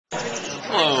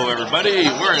Hello, everybody.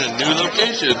 We're in a new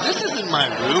location. This isn't my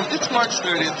room. It's March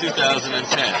 30th, 2010.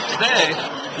 Today,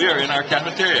 we are in our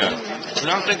cafeteria. I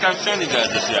don't think I've shown you guys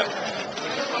this yet.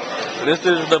 This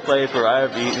is the place where I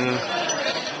have eaten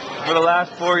for the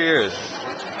last 4 years.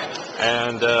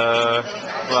 And,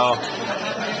 well,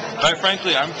 quite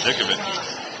frankly, I'm sick of it.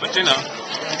 But, you know,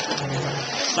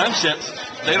 Sun Chips,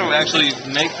 they don't actually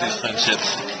make these Sun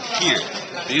Chips here.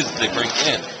 These they bring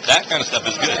in. That kind of stuff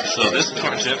is good. So this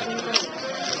corn chip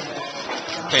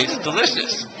tastes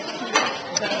delicious.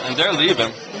 And they're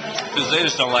leaving because they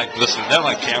just don't like listening. They don't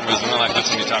like cameras and they don't like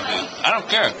listening to me talk to you. I don't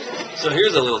care. So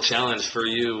here's a little challenge for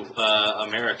you,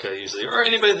 America usually, or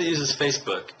anybody that uses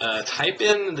Facebook. Type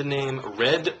in the name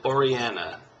Red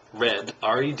Oriana. Red,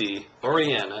 R-E-D,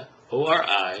 Oriana,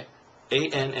 O-R-I-A-N-N-A,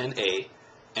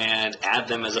 and add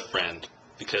them as a friend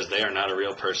because they are not a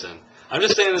real person. I'm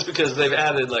just saying this because they've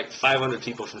added like 500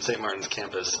 people from St. Martin's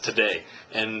campus today,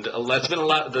 and that's been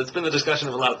the discussion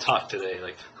of a lot of talk today.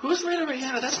 Like, who's Red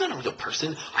Oriana? That's not a real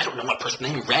person. I don't know a person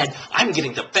named Red. I'm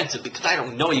getting defensive because I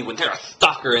don't know you, and they're a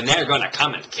stalker, and they're going to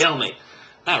come and kill me.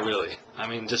 Not really. I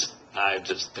mean, I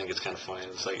just think it's kind of funny.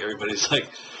 It's like everybody's like,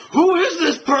 who is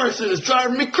this person? It's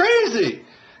driving me crazy.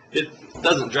 It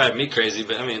doesn't drive me crazy,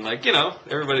 but I mean, like, you know,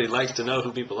 everybody likes to know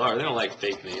who people are. They don't like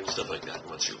fake names, stuff like that.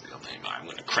 What's your real name? I'm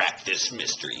going to crack this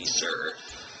mystery, sir.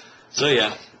 So,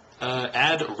 yeah,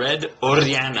 add Red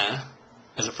Oriana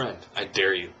as a friend. I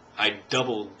dare you. I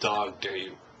double dog dare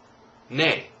you.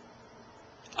 Nay,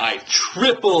 I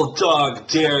triple dog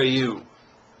dare you.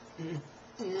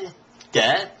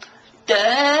 Dad?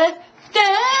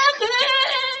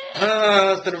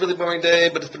 It's been a really boring day,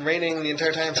 but it's been raining the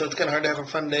entire time, so it's kind of hard to have a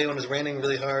fun day when it's raining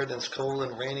really hard, and it's cold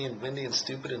and rainy and windy and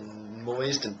stupid and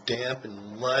moist and damp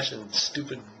and lush and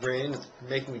stupid rain. It's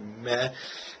making me mad.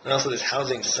 And also there's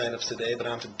housing sign-ups today, but I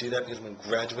don't have to do that because I'm going to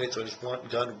graduate, so I just want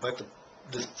God to wipe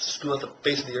this school out the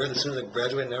face of the earth as soon as I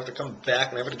graduate, and I have to come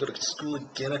back, and I have to go to school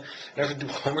again, and I have to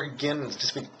do homework again, and it's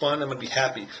just going to be fun. I'm going to be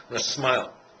happy. I'm going to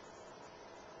smile.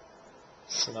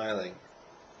 Smiling.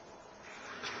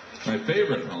 My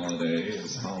favorite holiday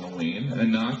is Halloween,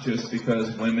 and not just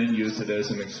because women use it as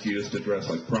an excuse to dress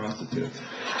like prostitutes.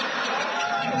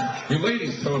 You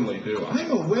ladies totally do.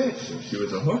 I'm a witch, if she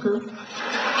was a hooker.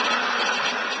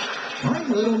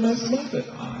 I'm Little Miss Muffet.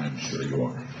 I'm sure you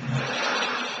are.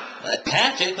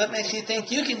 Patrick, what makes you think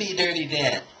you can be Dirty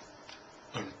Dan?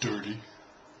 I'm dirty.